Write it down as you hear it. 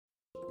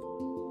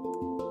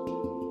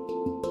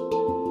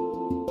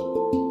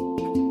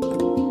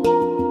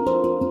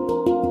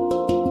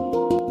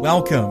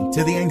Welcome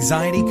to the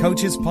Anxiety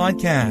Coaches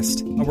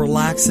Podcast, a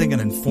relaxing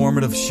and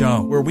informative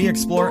show where we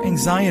explore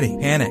anxiety,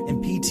 panic,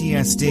 and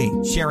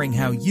PTSD, sharing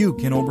how you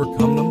can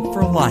overcome them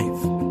for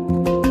life.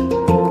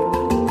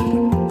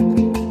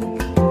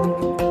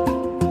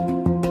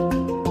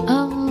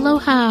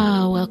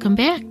 Aloha! Welcome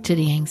back to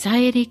the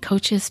Anxiety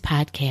Coaches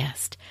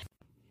Podcast.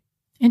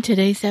 In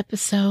today's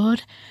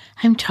episode,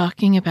 I'm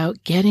talking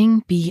about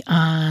getting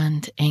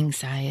beyond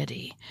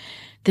anxiety.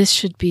 This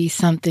should be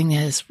something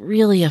that is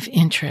really of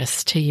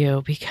interest to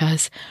you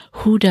because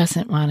who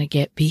doesn't want to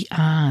get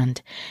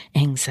beyond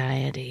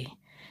anxiety?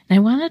 And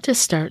I wanted to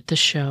start the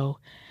show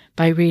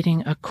by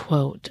reading a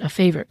quote, a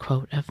favorite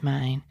quote of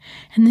mine,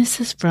 and this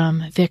is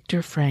from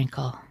Viktor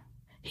Frankl.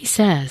 He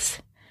says,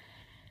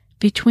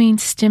 "Between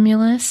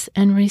stimulus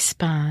and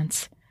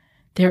response,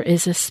 there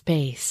is a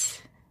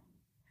space.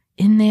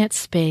 In that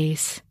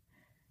space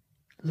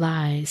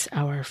lies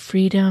our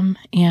freedom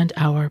and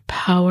our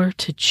power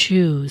to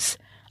choose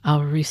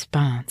our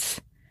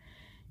response.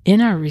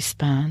 In our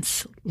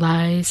response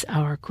lies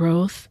our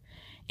growth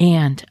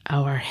and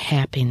our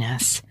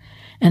happiness."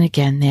 And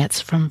again,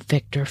 that's from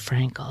Viktor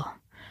Frankl.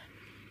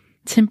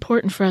 It's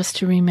important for us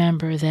to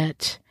remember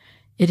that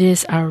it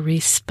is our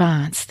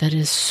response that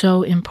is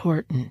so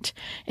important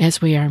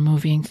as we are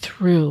moving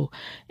through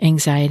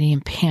anxiety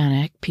and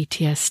panic,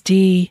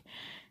 PTSD,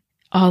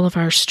 all of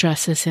our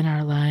stresses in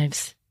our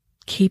lives,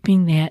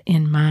 keeping that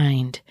in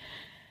mind,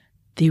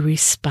 the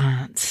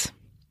response.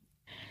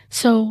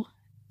 So,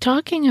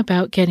 talking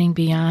about getting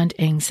beyond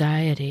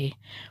anxiety,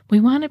 we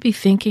want to be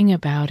thinking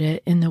about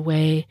it in the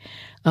way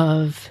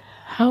of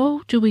how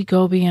do we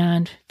go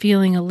beyond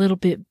feeling a little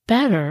bit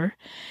better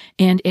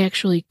and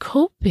actually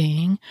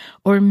coping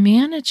or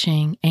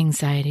managing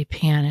anxiety,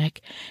 panic,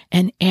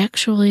 and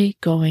actually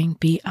going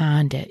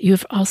beyond it.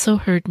 You've also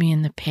heard me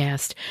in the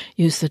past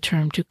use the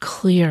term to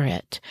clear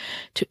it,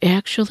 to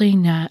actually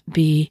not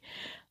be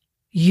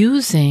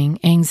using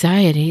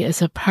anxiety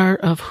as a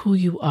part of who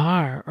you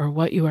are or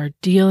what you are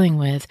dealing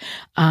with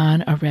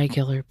on a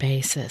regular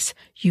basis.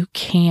 You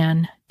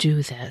can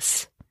do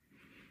this.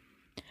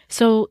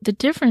 So the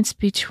difference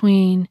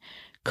between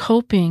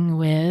coping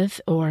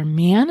with or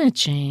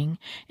managing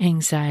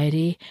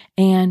anxiety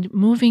and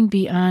moving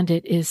beyond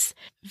it is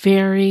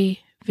very,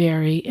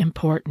 very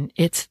important.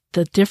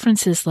 The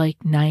difference is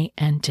like night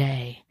and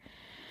day.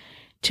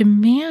 To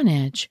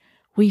manage,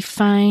 we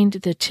find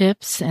the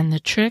tips and the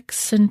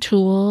tricks and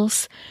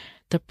tools,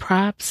 the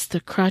props, the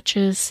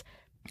crutches,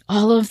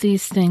 all of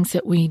these things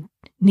that we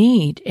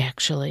need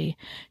actually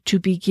to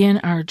begin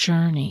our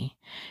journey.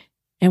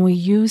 And we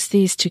use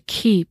these to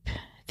keep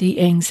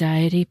the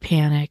anxiety,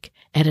 panic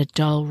at a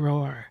dull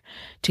roar,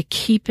 to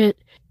keep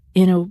it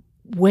in a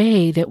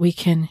way that we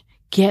can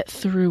get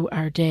through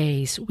our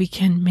days. We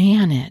can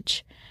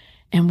manage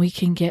and we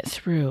can get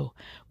through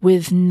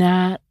with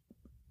not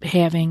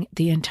having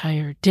the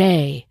entire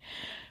day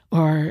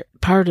or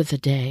part of the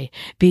day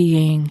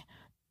being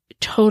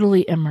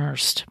totally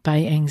immersed by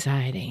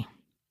anxiety.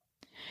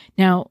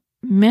 Now,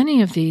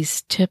 many of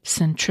these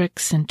tips and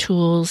tricks and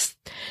tools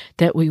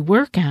that we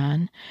work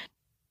on,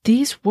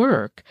 these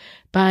work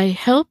by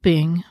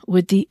helping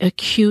with the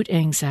acute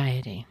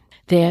anxiety,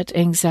 that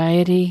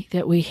anxiety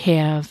that we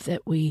have,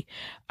 that we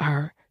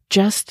are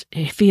just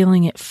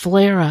feeling it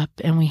flare up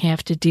and we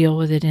have to deal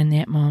with it in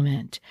that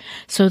moment.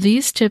 So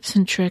these tips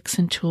and tricks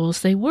and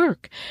tools, they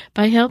work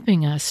by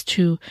helping us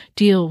to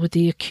deal with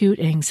the acute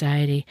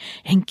anxiety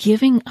and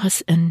giving us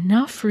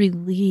enough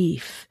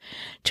relief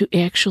to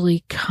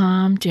actually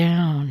calm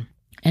down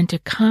and to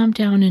calm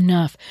down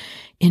enough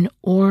in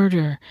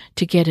order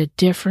to get a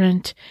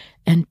different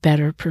and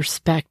better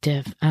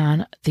perspective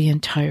on the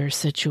entire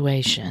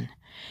situation.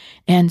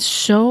 And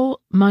so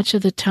much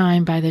of the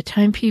time, by the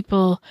time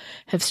people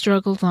have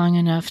struggled long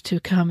enough to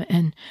come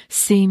and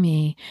see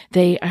me,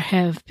 they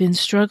have been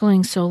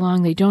struggling so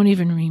long they don't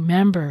even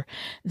remember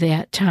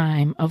that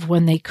time of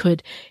when they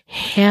could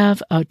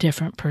have a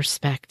different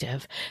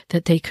perspective,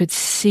 that they could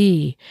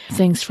see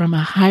things from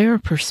a higher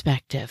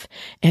perspective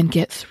and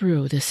get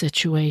through the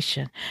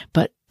situation.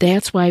 But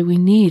that's why we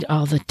need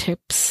all the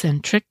tips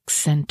and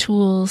tricks and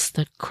tools,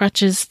 the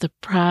crutches, the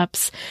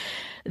props,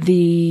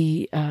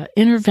 the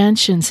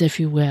interventions, if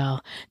you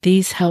will.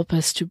 These help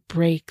us to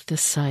break the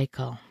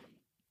cycle.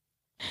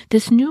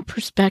 This new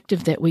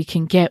perspective that we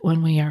can get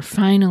when we are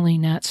finally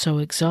not so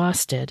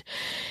exhausted,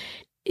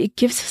 it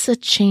gives us a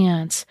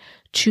chance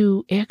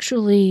to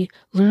actually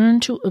learn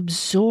to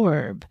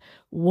absorb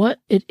what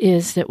it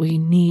is that we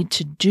need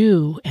to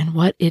do and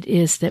what it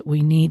is that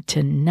we need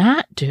to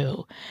not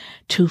do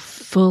to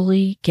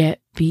fully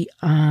get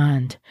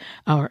beyond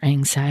our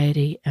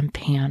anxiety and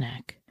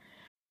panic.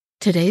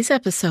 Today's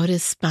episode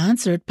is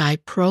sponsored by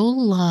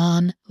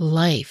Prolon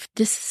Life.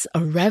 This is a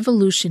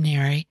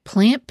revolutionary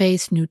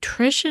plant-based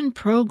nutrition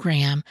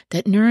program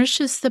that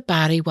nourishes the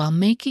body while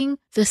making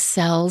the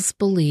cells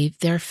believe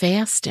they're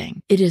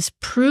fasting. It is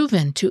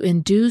proven to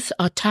induce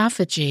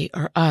autophagy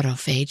or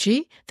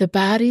autophagy, the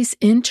body's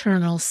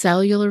internal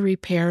cellular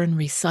repair and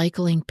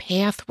recycling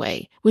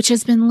pathway, which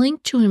has been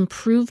linked to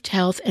improved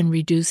health and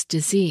reduced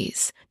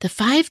disease. The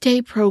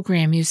 5-day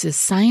program uses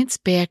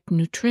science-backed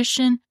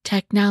nutrition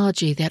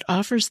technology that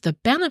offers the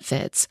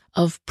benefits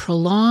of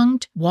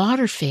prolonged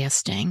water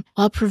fasting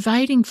while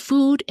providing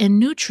food and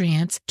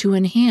nutrients to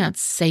enhance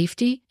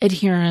safety,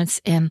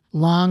 adherence, and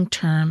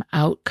long-term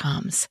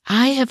outcomes.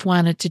 I have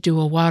wanted to do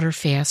a water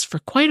fast for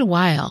quite a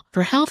while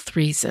for health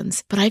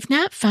reasons, but I've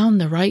not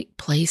found the right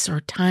place or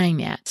time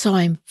yet. So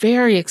I'm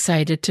very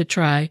excited to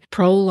try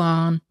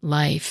Prolon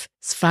Life's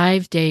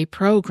 5-day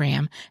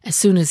program as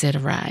soon as it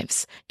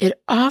arrives.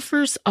 It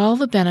offers all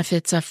the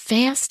benefits of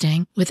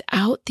fasting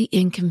without the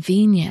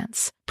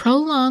inconvenience.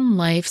 Prolon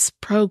Life's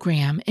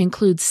program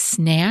includes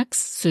snacks,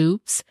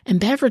 soups, and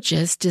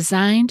beverages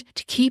designed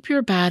to keep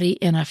your body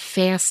in a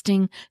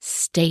fasting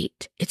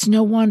state. It's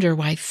no wonder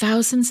why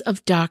thousands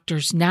of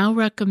doctors now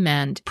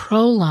recommend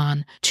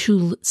Prolon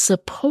to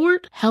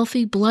support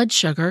healthy blood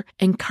sugar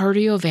and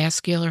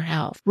cardiovascular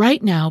health.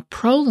 Right now,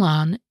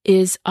 Prolon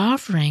is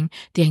offering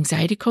the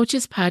Anxiety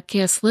Coaches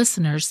Podcast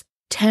listeners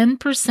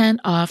 10%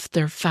 off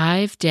their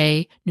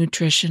 5-day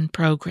nutrition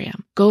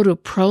program. Go to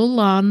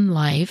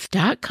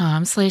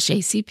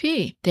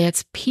prolonlife.com/ACP.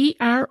 That's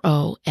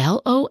PROLON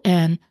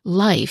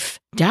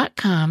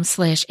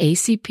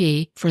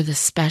life.com/ACP for the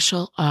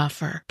special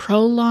offer.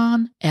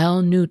 Prolon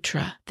L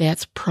Nutra.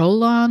 That's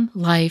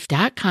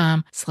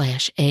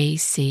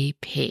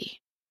prolonlife.com/ACP.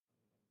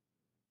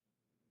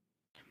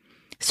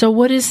 So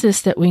what is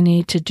this that we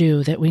need to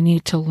do, that we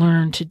need to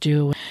learn to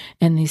do,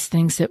 and these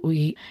things that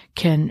we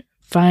can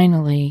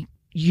finally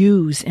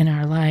use in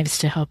our lives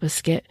to help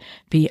us get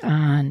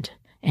beyond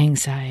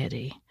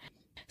anxiety?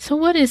 So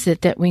what is it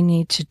that we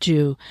need to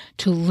do,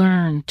 to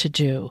learn to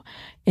do,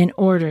 in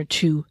order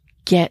to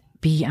get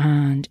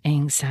beyond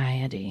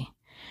anxiety?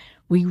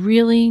 We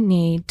really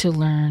need to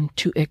learn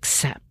to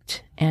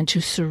accept and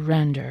to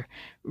surrender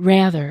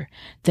rather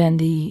than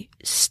the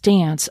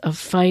stance of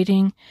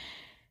fighting,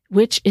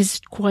 which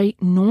is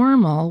quite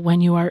normal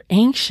when you are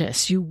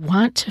anxious. You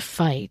want to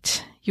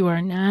fight. You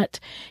are not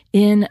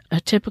in a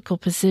typical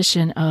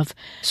position of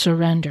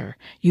surrender.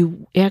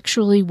 You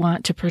actually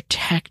want to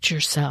protect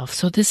yourself.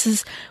 So this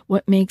is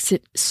what makes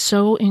it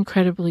so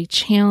incredibly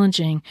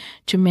challenging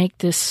to make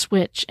this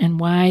switch, and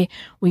why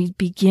we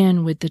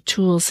begin with the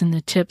tools and the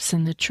tips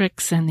and the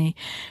tricks and the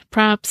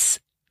props,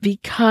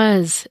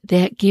 because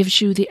that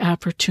gives you the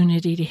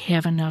opportunity to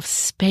have enough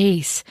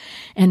space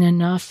and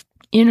enough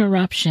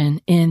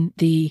interruption in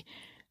the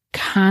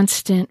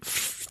constant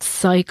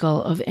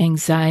cycle of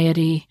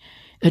anxiety,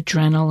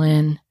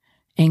 adrenaline,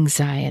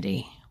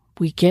 anxiety.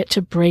 We get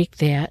to break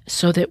that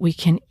so that we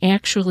can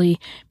actually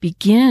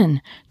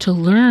begin to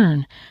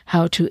learn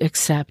how to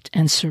accept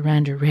and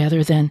surrender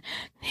rather than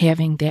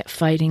having that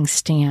fighting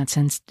stance.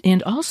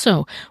 And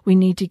also, we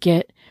need to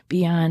get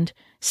beyond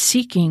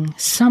seeking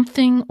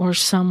something or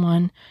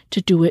someone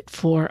to do it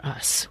for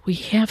us. We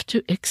have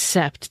to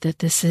accept that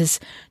this is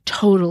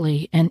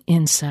totally an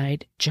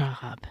inside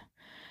job.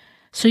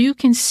 So you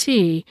can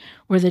see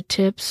where the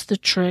tips, the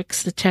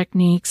tricks, the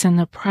techniques, and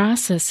the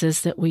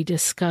processes that we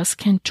discuss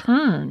can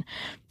turn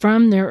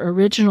from their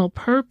original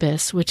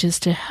purpose, which is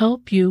to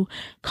help you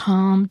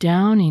calm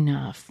down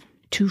enough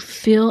to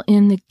fill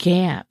in the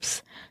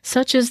gaps,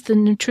 such as the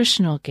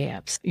nutritional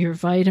gaps, your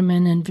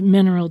vitamin and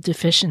mineral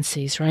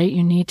deficiencies, right?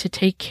 You need to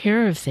take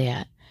care of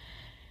that.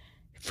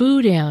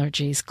 Food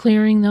allergies,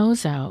 clearing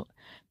those out.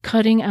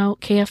 Cutting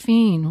out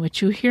caffeine,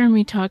 which you hear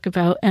me talk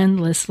about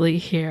endlessly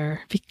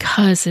here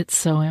because it's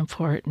so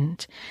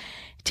important.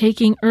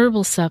 Taking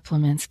herbal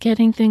supplements,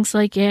 getting things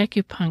like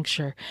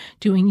acupuncture,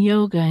 doing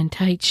yoga and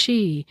Tai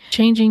Chi,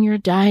 changing your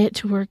diet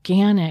to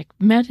organic,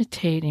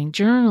 meditating,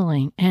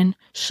 journaling, and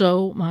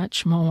so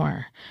much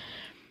more.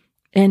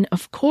 And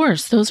of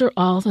course, those are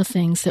all the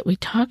things that we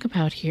talk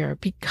about here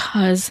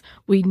because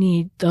we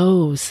need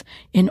those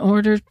in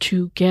order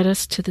to get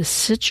us to the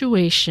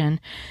situation,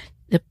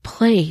 the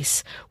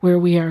place where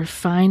we are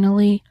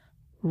finally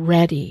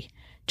ready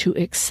to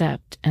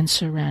accept and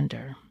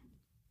surrender.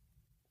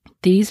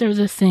 These are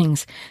the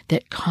things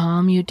that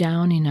calm you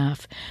down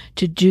enough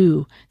to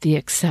do the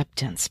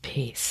acceptance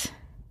piece.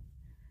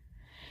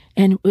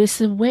 And it's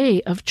a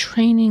way of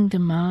training the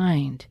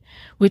mind,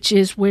 which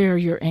is where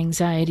your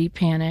anxiety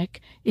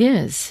panic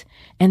is.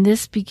 And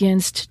this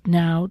begins to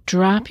now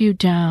drop you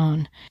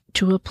down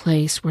to a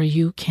place where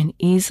you can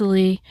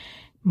easily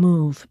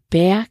move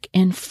back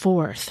and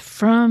forth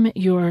from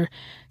your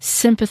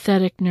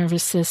sympathetic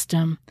nervous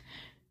system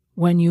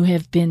when you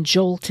have been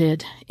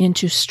jolted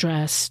into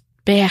stress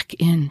back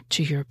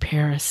into your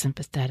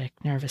parasympathetic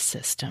nervous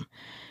system.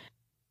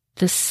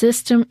 The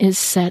system is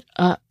set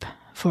up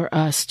for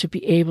us to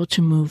be able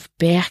to move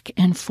back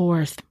and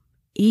forth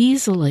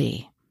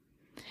easily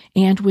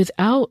and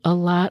without a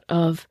lot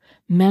of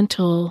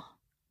mental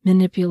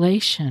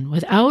manipulation,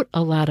 without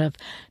a lot of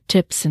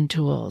tips and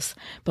tools.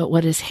 But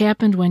what has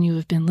happened when you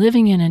have been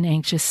living in an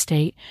anxious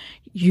state,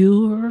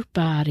 your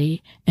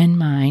body and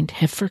mind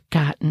have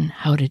forgotten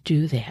how to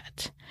do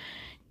that.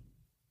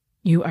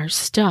 You are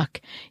stuck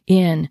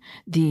in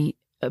the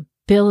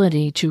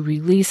ability to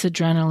release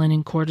adrenaline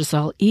and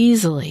cortisol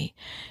easily,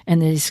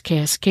 and this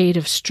cascade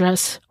of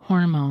stress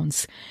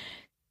hormones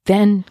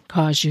then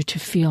cause you to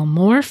feel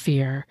more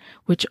fear,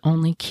 which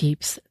only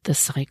keeps the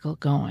cycle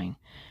going.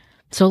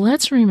 So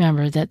let's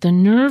remember that the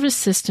nervous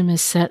system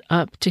is set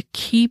up to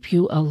keep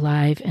you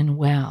alive and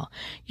well.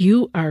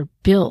 You are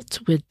built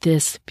with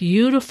this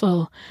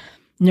beautiful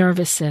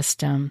nervous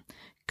system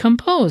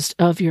composed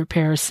of your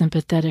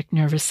parasympathetic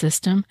nervous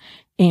system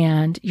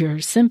and your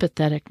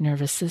sympathetic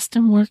nervous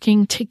system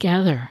working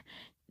together.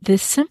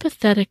 This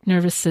sympathetic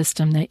nervous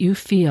system that you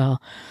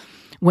feel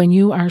when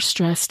you are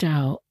stressed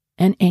out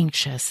and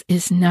anxious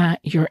is not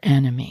your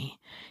enemy.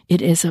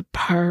 It is a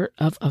part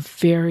of a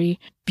very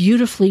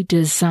beautifully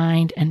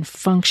designed and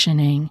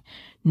functioning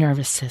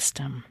nervous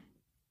system.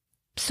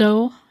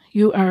 So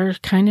you are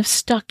kind of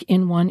stuck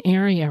in one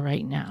area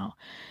right now,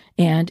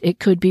 and it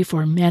could be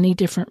for many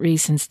different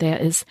reasons.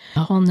 That is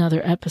a whole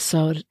nother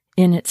episode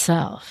in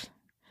itself.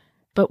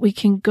 But we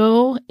can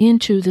go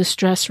into the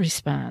stress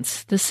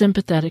response, the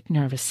sympathetic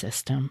nervous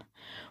system,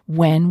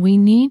 when we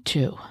need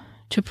to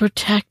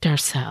protect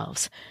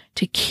ourselves,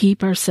 to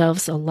keep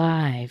ourselves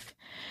alive,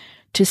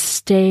 to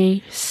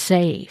stay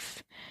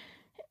safe.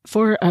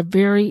 For a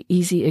very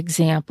easy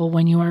example,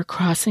 when you are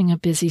crossing a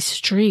busy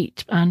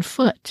street on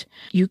foot,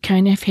 you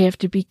kind of have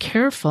to be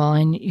careful,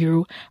 and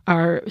you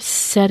are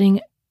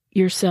setting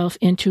yourself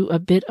into a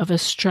bit of a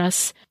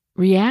stress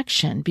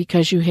reaction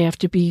because you have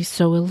to be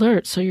so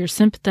alert. So your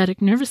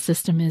sympathetic nervous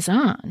system is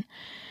on.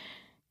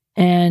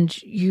 And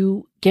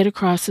you get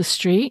across the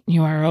street,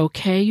 you are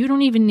okay. You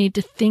don't even need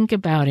to think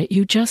about it.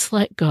 You just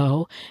let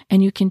go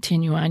and you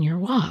continue on your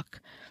walk.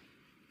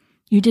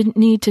 You didn't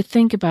need to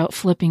think about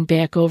flipping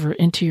back over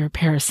into your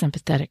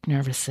parasympathetic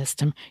nervous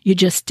system. You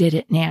just did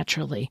it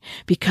naturally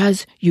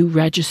because you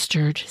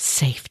registered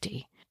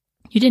safety.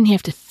 You didn't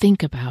have to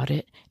think about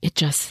it. It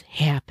just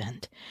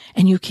happened.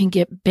 And you can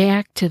get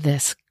back to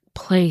this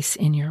place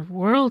in your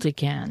world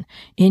again,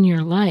 in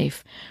your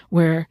life,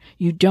 where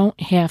you don't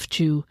have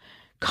to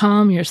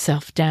calm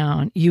yourself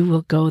down. You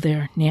will go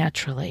there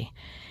naturally.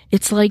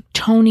 It's like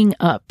toning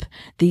up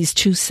these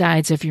two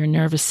sides of your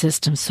nervous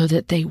system so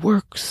that they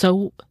work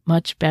so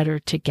much better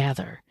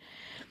together.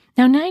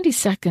 Now, 90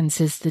 seconds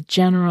is the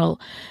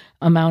general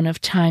amount of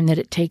time that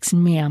it takes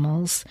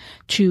mammals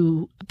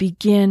to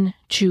begin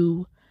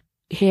to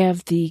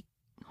have the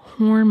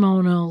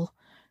hormonal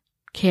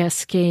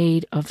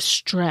cascade of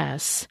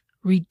stress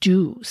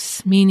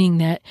reduce, meaning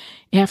that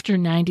after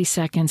 90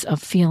 seconds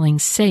of feeling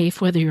safe,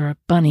 whether you're a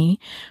bunny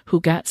who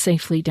got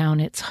safely down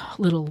its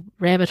little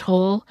rabbit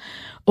hole,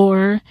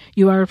 or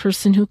you are a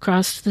person who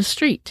crossed the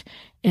street,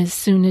 as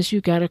soon as you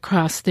got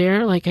across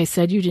there, like I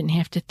said, you didn't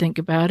have to think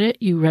about it.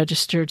 You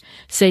registered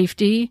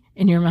safety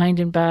in your mind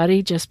and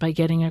body just by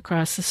getting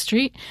across the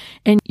street,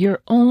 and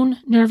your own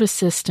nervous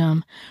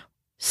system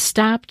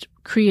stopped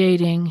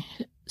creating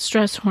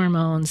stress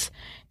hormones,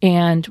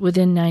 and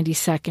within 90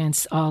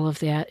 seconds, all of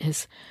that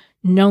is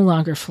no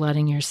longer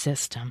flooding your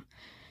system.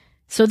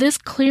 So this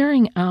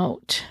clearing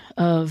out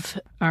of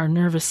our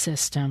nervous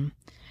system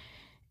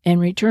and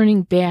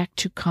returning back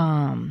to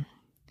calm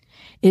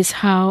is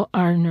how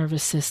our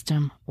nervous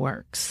system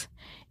works.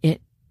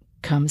 It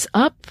comes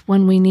up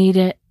when we need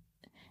it,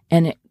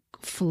 and it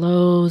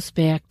flows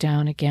back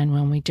down again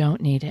when we don't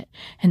need it.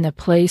 And the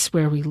place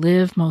where we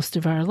live most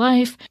of our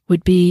life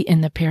would be in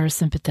the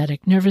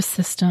parasympathetic nervous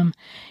system,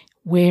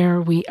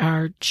 where we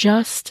are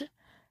just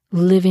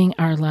living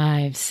our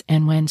lives.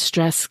 And when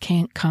stress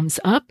comes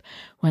up,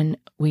 when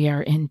we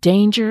are in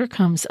danger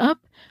comes up,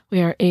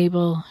 we are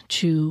able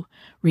to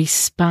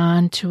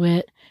respond to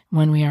it.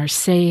 When we are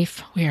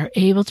safe, we are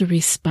able to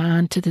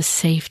respond to the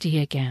safety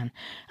again.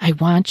 I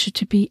want you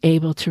to be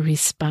able to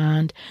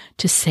respond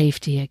to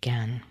safety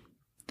again.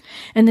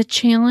 And the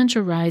challenge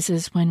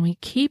arises when we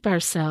keep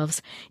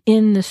ourselves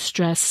in the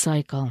stress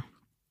cycle,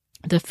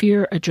 the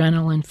fear,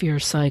 adrenaline, fear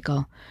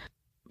cycle,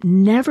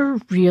 never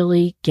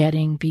really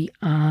getting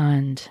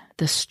beyond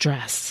the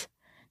stress,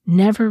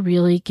 never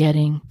really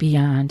getting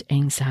beyond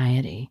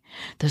anxiety.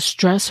 The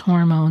stress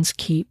hormones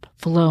keep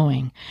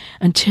flowing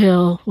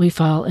until we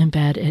fall in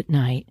bed at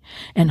night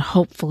and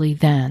hopefully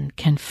then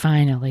can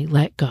finally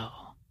let go.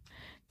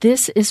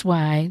 This is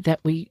why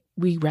that we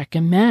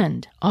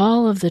recommend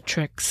all of the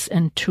tricks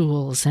and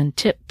tools and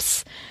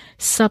tips,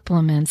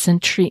 supplements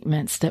and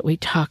treatments that we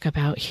talk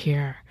about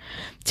here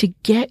to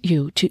get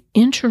you to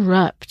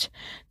interrupt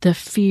the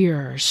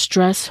fear,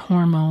 stress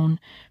hormone,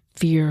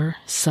 fear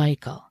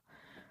cycle.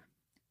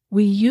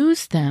 We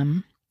use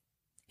them,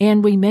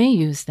 and we may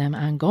use them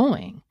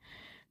ongoing,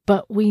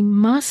 but we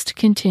must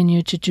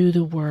continue to do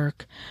the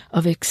work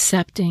of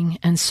accepting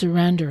and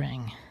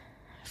surrendering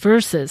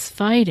versus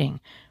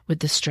fighting with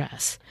the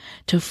stress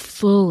to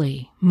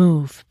fully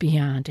move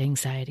beyond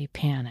anxiety,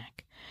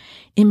 panic.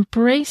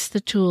 Embrace the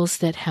tools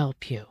that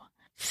help you.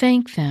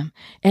 Thank them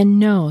and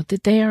know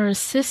that they are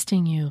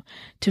assisting you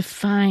to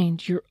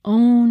find your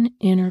own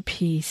inner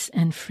peace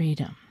and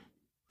freedom,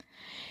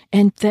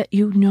 and that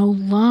you no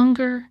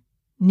longer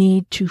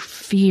need to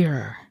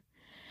fear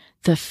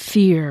the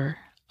fear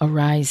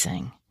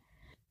arising.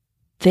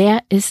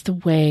 That is the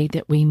way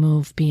that we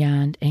move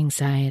beyond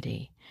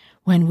anxiety,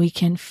 when we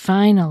can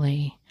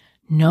finally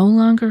no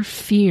longer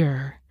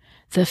fear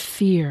the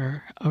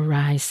fear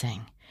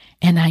arising.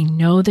 And I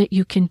know that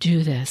you can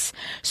do this,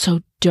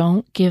 so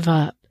don't give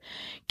up.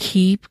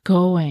 Keep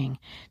going.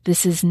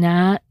 This is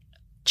not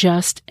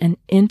just an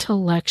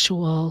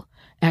intellectual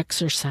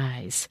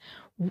exercise.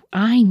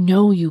 I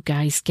know you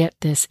guys get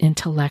this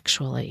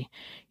intellectually.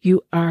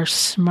 You are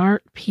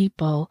smart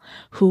people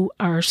who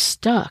are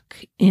stuck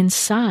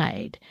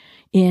inside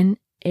in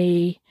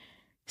a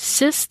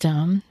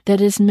system that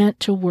is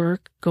meant to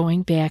work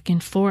going back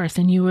and forth,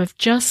 and you have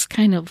just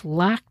kind of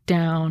locked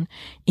down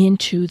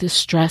into the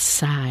stress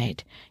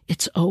side.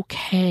 It's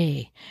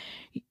okay.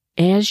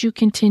 As you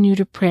continue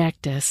to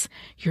practice,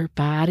 your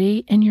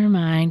body and your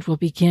mind will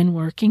begin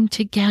working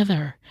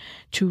together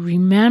to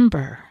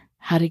remember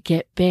how to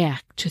get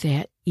back to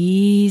that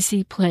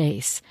easy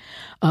place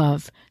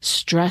of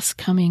stress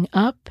coming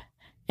up,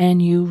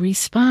 and you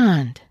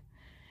respond.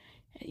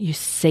 Your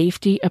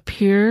safety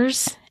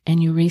appears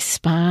and you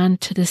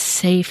respond to the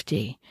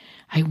safety.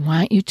 I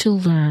want you to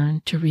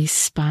learn to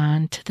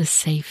respond to the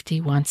safety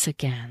once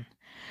again.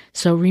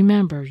 So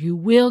remember, you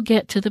will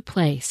get to the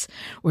place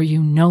where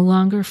you no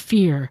longer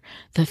fear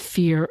the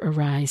fear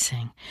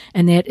arising,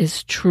 and that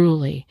is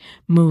truly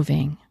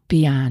moving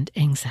beyond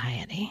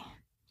anxiety.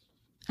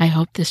 I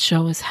hope this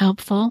show is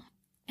helpful,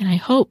 and I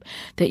hope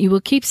that you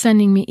will keep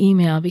sending me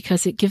email,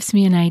 because it gives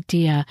me an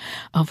idea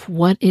of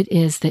what it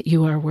is that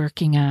you are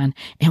working on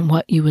and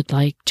what you would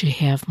like to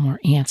have more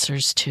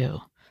answers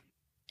to.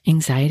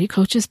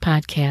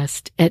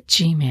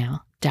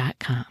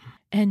 anxietycoachespodcast@gmail.com.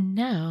 And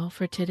now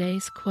for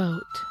today's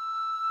quote.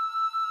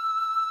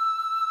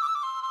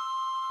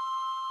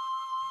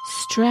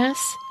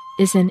 Stress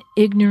is an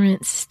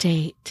ignorant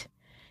state.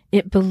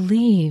 It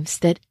believes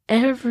that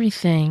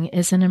everything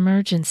is an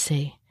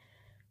emergency.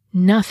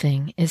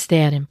 Nothing is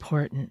that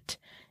important.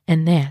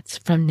 And that's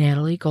from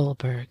Natalie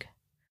Goldberg.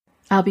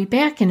 I'll be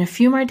back in a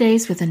few more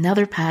days with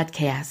another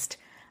podcast.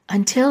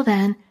 Until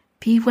then,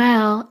 be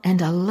well and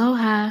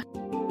aloha.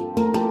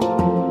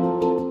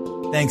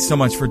 Thanks so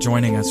much for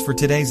joining us for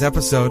today's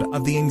episode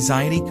of the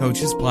Anxiety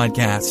Coaches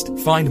Podcast.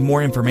 Find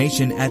more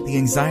information at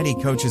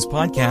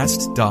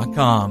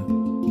theanxietycoachespodcast.com.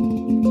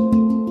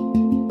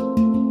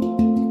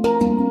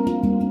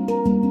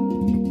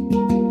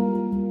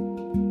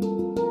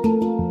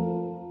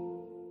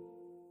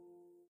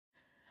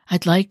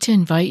 I'd like to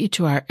invite you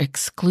to our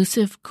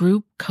exclusive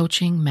group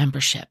coaching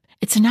membership.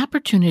 It's an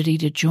opportunity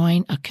to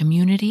join a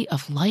community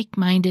of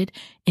like-minded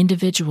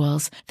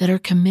individuals that are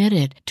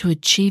committed to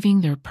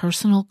achieving their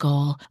personal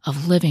goal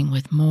of living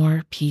with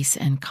more peace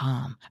and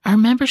calm. Our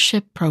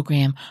membership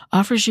program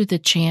offers you the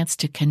chance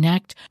to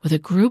connect with a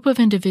group of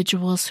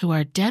individuals who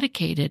are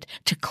dedicated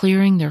to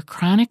clearing their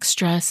chronic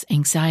stress,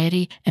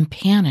 anxiety, and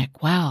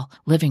panic while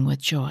living with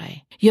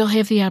joy. You'll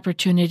have the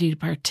opportunity to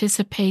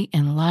participate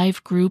in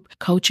live group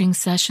coaching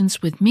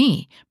sessions with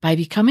me. By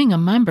becoming a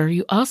member,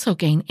 you also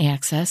gain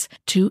access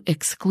to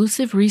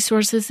exclusive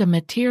resources and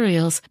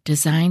materials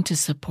designed to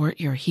support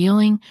your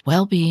healing,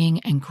 well-being,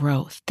 and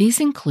growth. These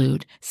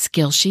include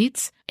skill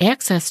sheets,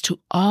 access to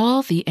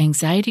all the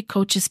Anxiety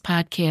Coaches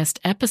Podcast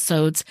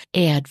episodes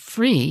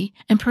ad-free,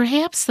 and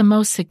perhaps the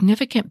most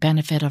significant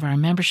benefit of our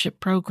membership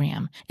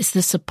program is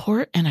the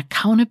support and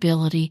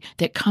accountability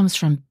that comes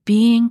from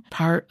being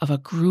part of a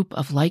group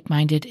of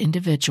like-minded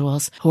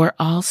individuals who are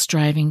all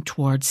striving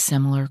towards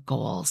similar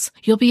goals.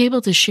 You'll be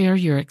able to share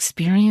your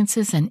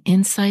experiences and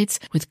insights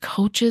with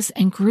coaches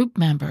and group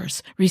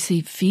members,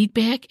 receive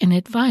feedback and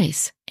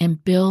advice,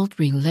 and build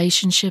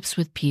relationships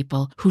with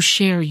people who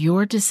share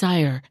your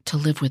desire to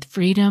live with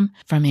freedom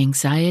from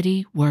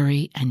anxiety,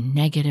 worry, and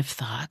negative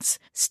thoughts.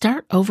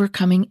 Start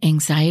overcoming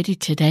anxiety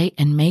today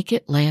and make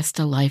it last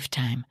a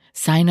lifetime.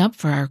 Sign up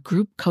for our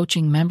group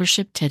coaching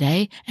membership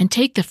today and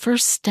take the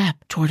first step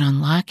toward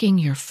unlocking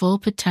your full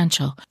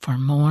potential for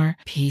more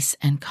peace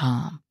and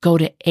calm. Go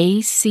to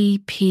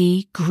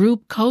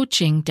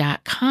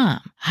acpgroupcoaching.com.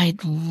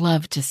 I'd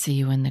love to see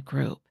you in the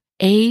group.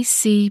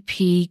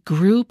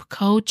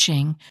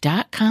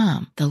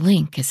 acpgroupcoaching.com. The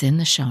link is in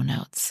the show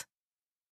notes.